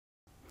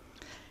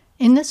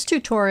In this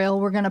tutorial,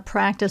 we're going to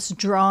practice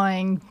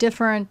drawing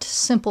different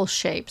simple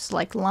shapes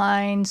like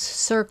lines,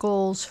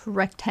 circles,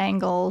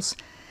 rectangles,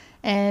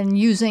 and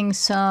using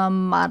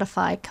some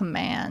modify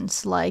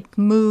commands like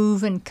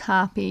move and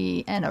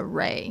copy and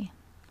array.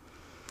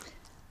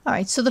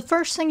 Alright, so the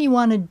first thing you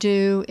want to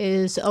do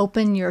is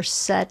open your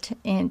set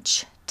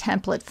inch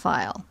template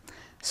file.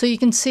 So you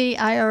can see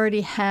I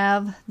already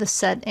have the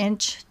set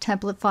inch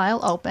template file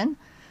open.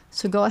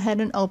 So go ahead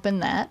and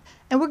open that.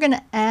 And we're going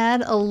to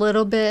add a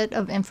little bit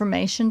of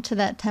information to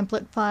that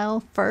template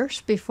file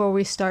first before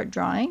we start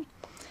drawing.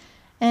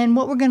 And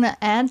what we're going to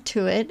add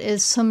to it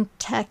is some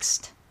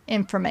text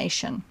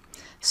information.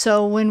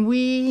 So when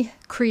we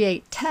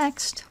create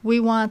text, we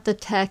want the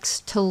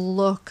text to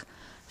look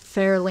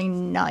fairly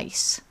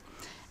nice.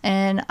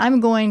 And I'm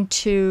going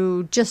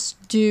to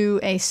just do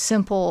a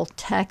simple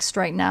text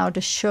right now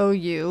to show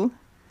you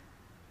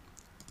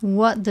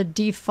what the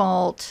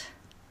default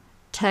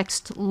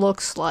text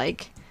looks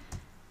like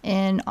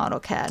in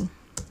AutoCAD.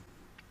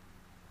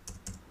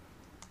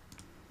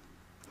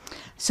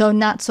 So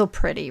not so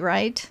pretty,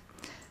 right?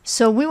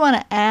 So we want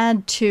to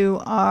add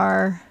to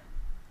our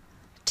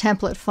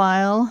template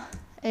file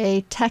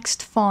a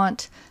text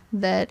font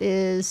that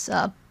is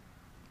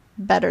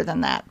better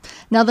than that.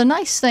 Now the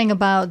nice thing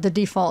about the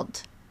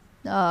default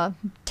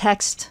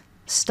text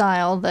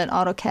style that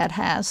AutoCAD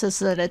has is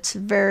that it's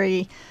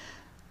very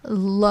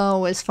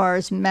low as far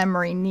as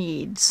memory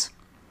needs,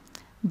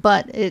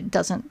 but it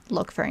doesn't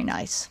look very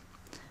nice.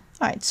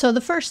 Alright, so the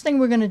first thing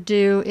we're going to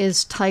do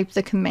is type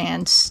the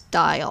command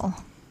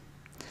style,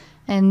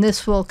 and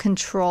this will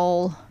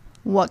control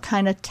what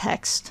kind of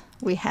text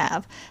we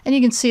have. And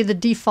you can see the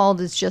default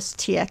is just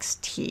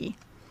TXT,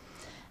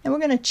 and we're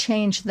going to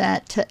change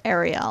that to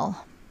Arial.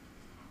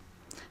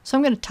 So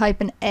I'm going to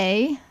type an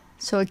A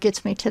so it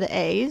gets me to the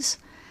A's,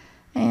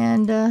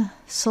 and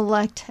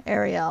select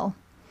Arial.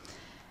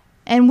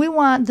 And we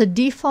want the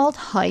default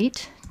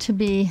height to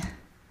be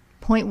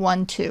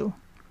 0.12.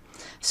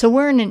 So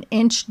we're in an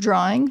inch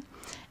drawing,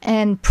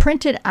 and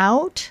printed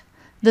out,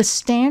 the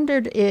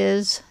standard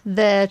is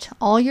that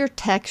all your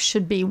text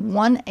should be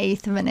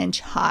 1/8 of an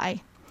inch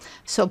high.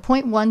 So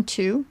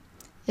 0.12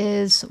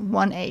 is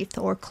 1/8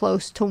 or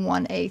close to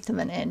 1/8 of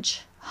an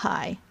inch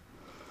high.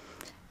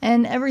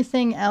 And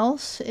everything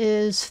else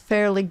is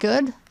fairly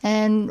good.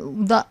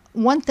 And the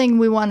one thing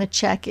we want to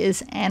check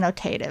is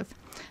annotative.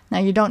 Now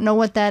you don't know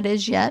what that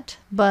is yet,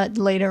 but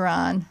later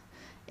on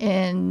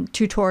in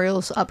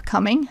tutorials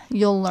upcoming,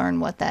 you'll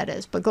learn what that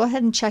is. But go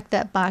ahead and check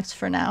that box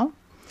for now.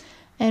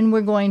 And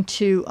we're going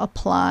to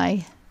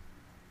apply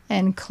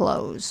and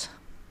close.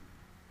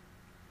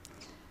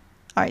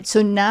 Alright,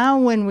 so now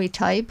when we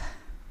type,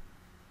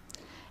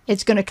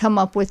 it's going to come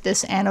up with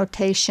this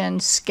annotation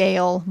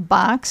scale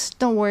box.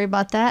 Don't worry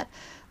about that.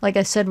 Like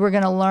I said, we're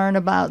going to learn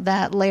about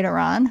that later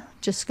on.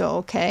 Just go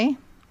OK.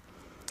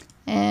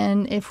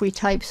 And if we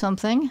type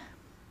something,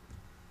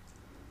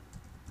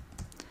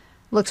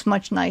 looks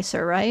much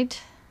nicer, right?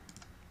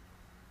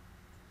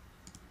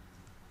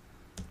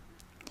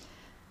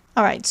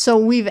 Alright, so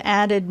we've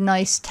added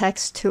nice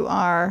text to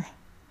our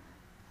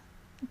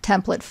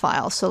template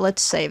file, so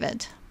let's save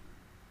it.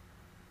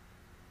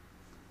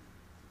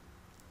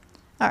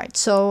 Alright,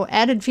 so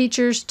added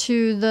features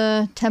to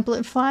the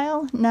template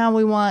file. Now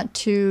we want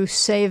to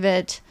save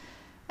it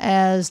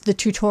as the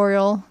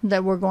tutorial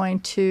that we're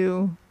going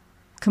to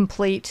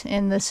complete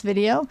in this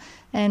video,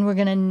 and we're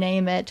going to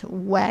name it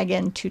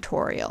Wagon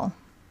Tutorial.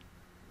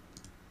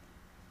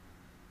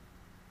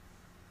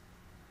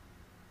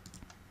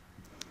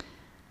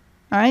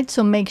 Alright,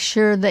 so make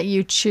sure that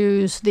you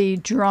choose the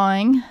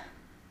drawing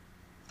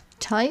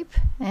type,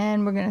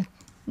 and we're going to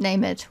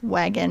name it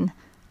Wagon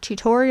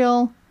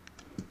Tutorial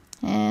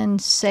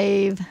and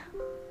save.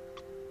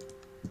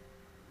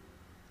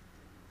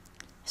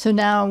 So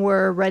now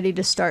we're ready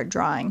to start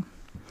drawing.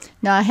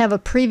 Now I have a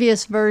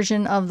previous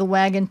version of the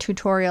Wagon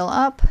tutorial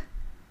up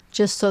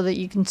just so that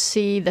you can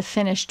see the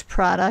finished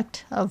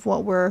product of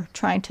what we're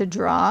trying to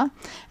draw.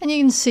 And you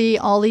can see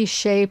all these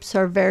shapes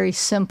are very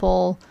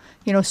simple,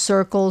 you know,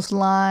 circles,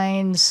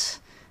 lines,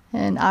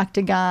 an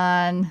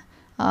octagon.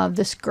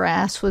 This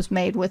grass was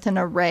made with an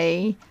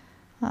array.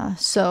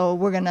 So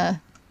we're going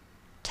to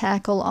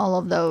tackle all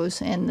of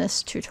those in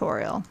this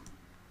tutorial.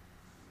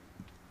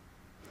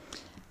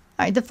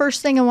 Alright, the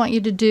first thing I want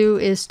you to do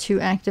is to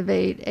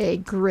activate a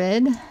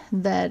grid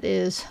that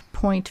is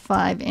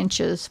 0.5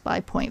 inches by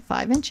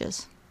 0.5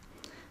 inches.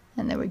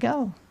 And there we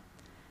go.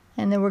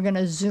 And then we're going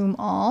to zoom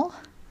all.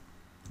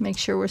 Make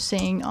sure we're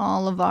seeing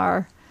all of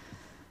our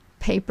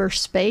paper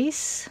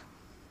space.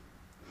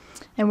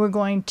 And we're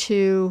going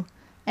to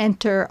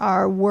enter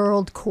our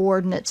world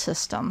coordinate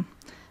system.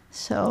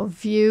 So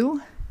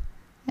view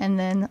and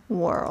then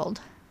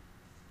world.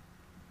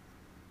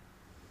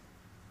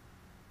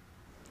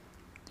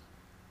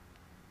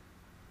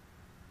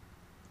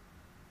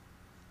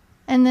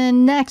 And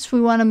then next we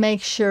want to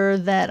make sure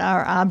that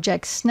our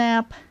object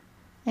snap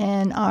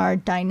and our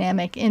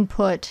dynamic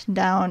input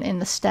down in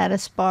the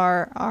status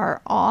bar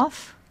are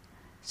off.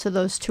 So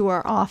those two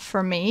are off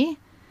for me.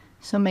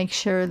 So make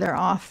sure they're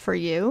off for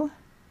you.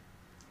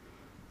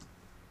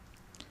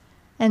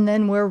 And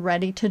then we're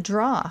ready to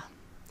draw.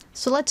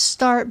 So let's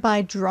start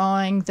by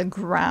drawing the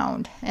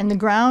ground. And the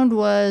ground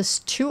was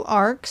 2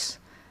 arcs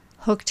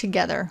hooked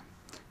together.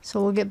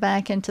 So we'll get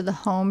back into the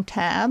Home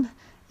tab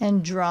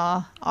and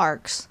draw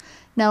arcs.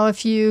 Now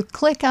if you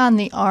click on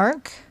the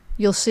arc,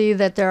 you'll see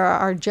that there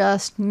are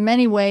just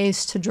many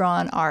ways to draw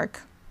an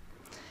arc.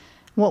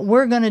 What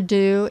we're going to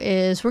do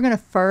is we're going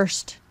to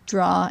first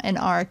draw an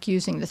arc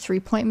using the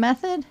 3-point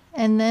method,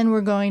 and then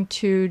we're going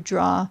to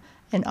draw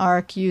an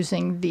arc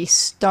using the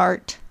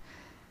start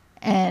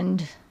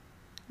and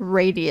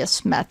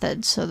radius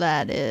method. So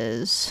that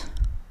is,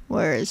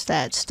 where is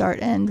that start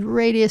and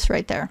radius?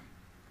 Right there.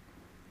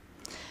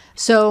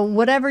 So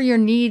whatever your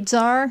needs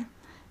are,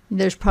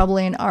 there's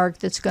probably an arc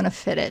that's going to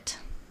fit it.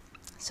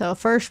 So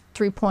first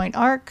 3-point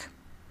arc,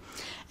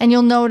 and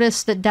you'll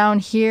notice that down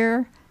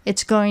here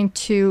it's going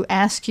to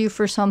ask you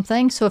for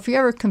something. So if you're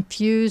ever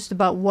confused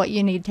about what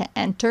you need to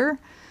enter,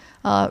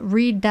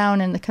 read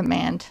down in the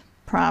command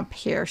prompt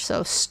here.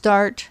 So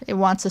start, it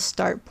wants a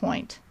start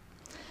point.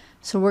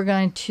 So we're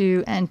going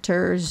to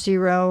enter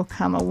 0,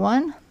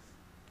 1.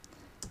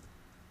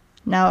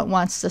 Now it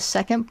wants the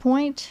second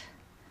point,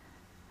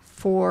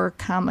 4,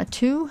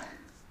 2.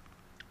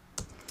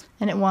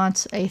 And it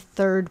wants a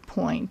third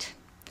point,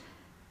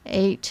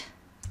 8,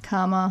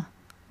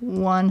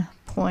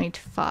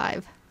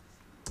 1.5.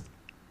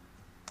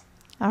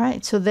 All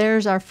right, so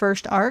there's our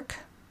first arc.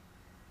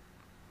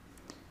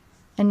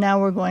 And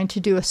now we're going to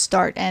do a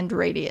start end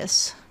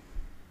radius.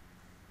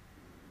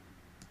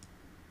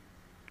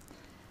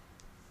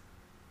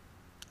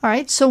 All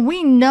right, so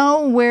we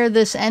know where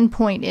this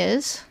endpoint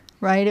is,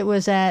 right? It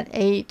was at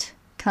 8,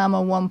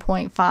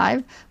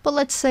 1.5. But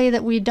let's say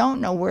that we don't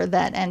know where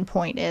that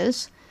endpoint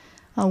is.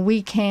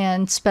 We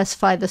can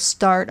specify the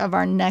start of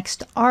our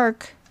next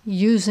arc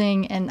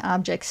using an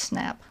object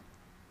snap.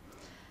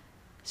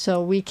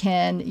 So we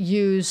can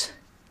use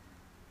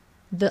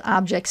the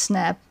object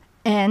snap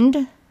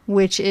end,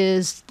 which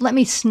is, let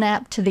me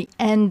snap to the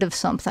end of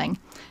something.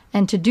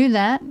 And to do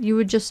that, you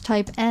would just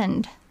type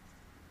end.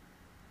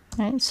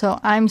 Right? So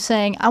I'm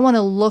saying I want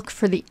to look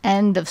for the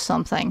end of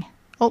something.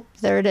 Oh,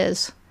 there it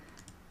is.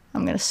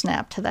 I'm going to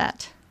snap to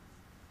that.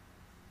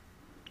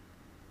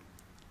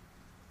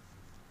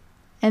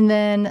 And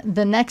then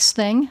the next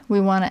thing we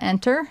want to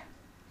enter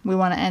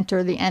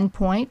the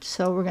endpoint.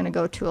 So we're going to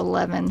go to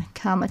 11,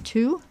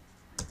 2.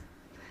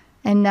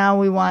 And now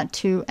we want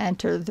to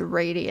enter the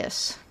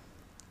radius.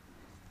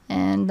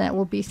 And that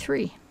will be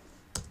 3.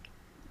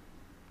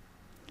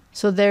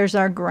 So there's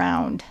our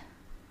ground.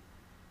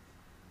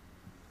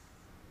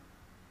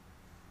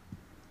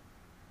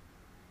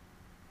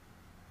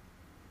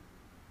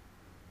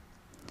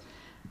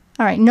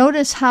 All right,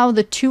 notice how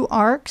the 2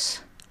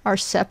 arcs are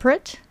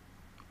separate.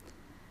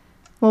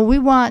 Well, we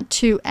want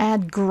to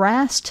add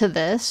grass to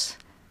this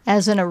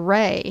as an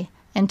array,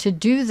 and to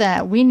do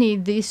that we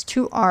need these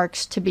 2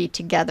 arcs to be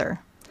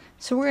together.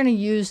 So we're going to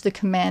use the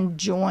command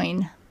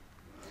join,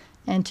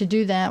 and to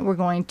do that we're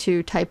going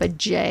to type a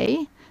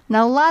J.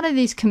 Now a lot of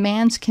these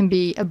commands can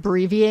be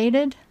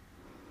abbreviated,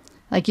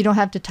 like you don't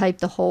have to type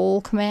the whole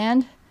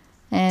command,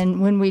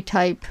 and when we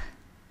type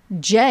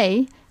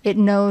J it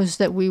knows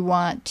that we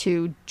want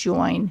to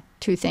join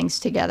 2 things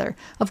together.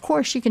 Of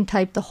course you can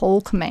type the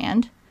whole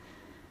command.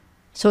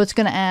 So it's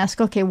going to ask,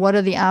 okay, what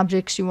are the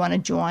objects you want to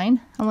join?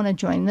 I want to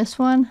join this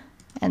one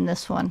and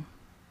this one.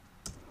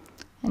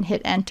 And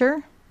hit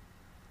enter.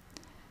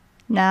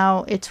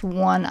 Now it's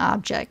one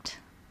object.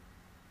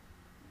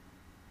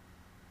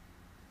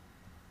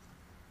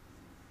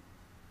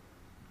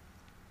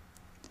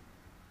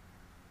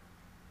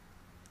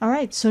 All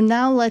right, so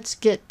now let's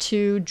get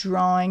to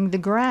drawing the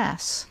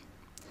grass.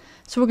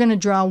 So we're going to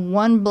draw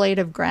one blade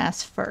of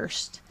grass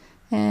first.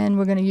 And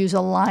we're going to use a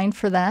line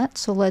for that,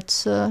 so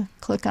let's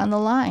click on the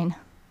line.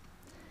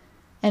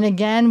 And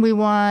again, we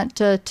want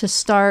to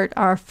start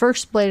our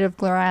first blade of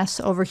grass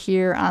over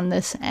here on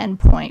this end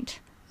point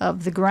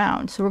of the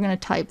ground. So we're going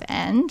to type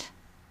end,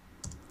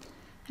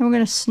 and we're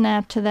going to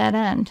snap to that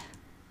end.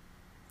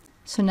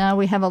 So now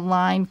we have a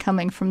line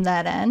coming from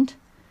that end,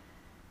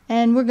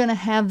 and we're going to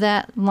have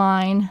that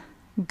line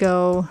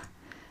go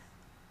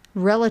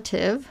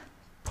relative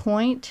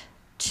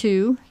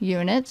 0.2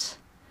 units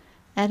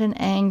at an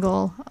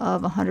angle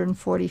of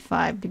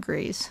 145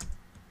 degrees.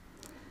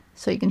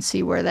 So you can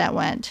see where that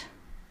went.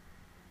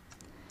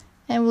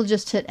 And we'll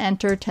just hit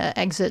enter to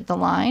exit the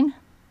line.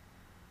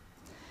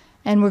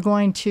 And we're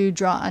going to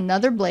draw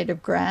another blade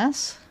of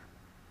grass.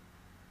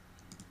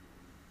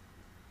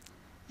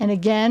 And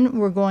again,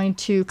 we're going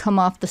to come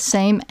off the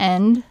same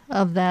end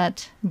of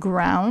that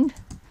ground.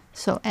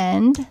 So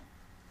end.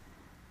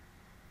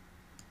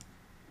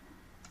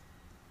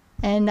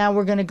 And now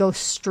we're going to go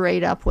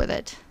straight up with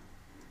it.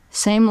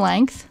 Same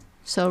length,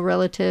 so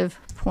relative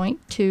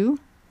 0.2,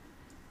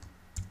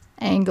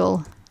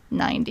 angle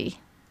 90.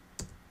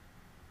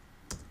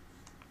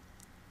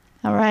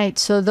 All right,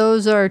 so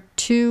those are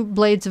 2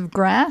 blades of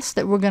grass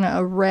that we're going to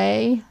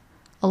array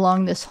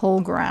along this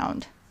whole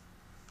ground.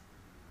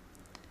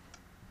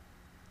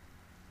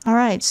 All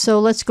right, so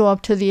let's go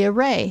up to the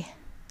array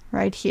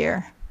right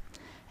here.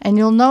 And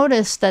you'll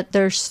notice that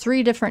there's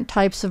 3 different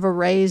types of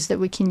arrays that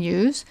we can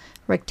use: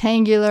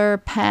 rectangular,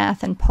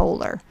 path, and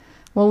polar.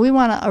 Well, we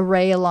want to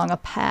array along a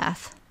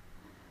path.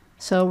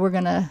 So we're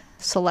going to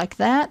select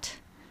that,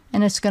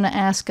 and it's going to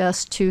ask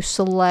us to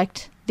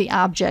select the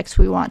objects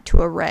we want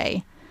to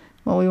array.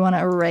 Well, we want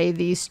to array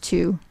these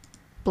 2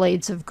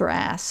 blades of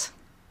grass.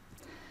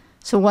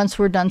 So once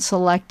we're done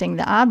selecting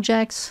the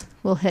objects,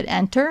 we'll hit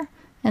enter,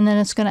 and then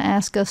it's going to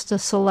ask us to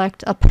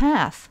select a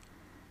path.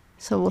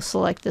 So we'll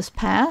select this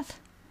path,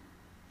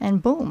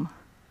 and boom.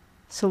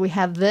 So we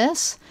have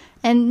this,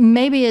 and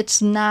maybe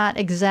it's not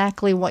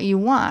exactly what you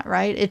want,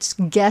 right? It's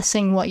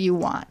guessing what you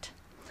want.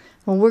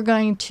 Well, we're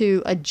going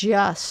to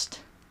adjust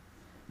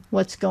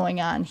what's going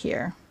on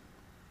here.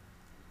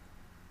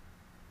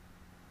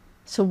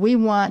 So we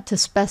want to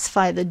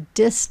specify the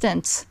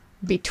distance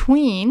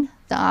between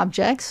the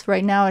objects.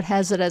 Right now it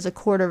has it as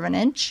 1/4 of an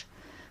inch,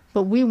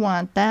 but we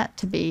want that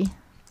to be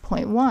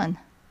 0.1.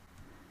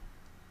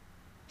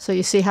 So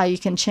you see how you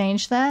can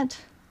change that?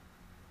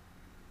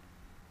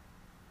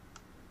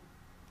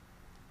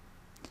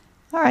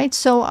 All right,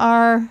 so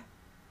our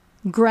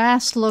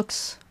grass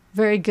looks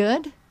very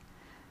good.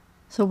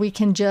 So we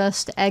can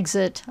just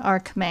exit our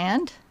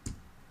command.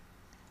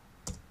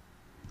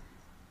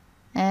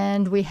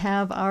 And we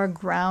have our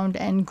ground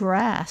and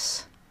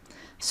grass.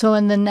 So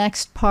in the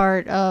next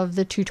part of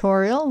the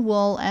tutorial,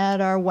 we'll add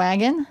our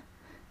wagon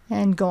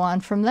and go on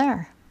from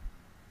there.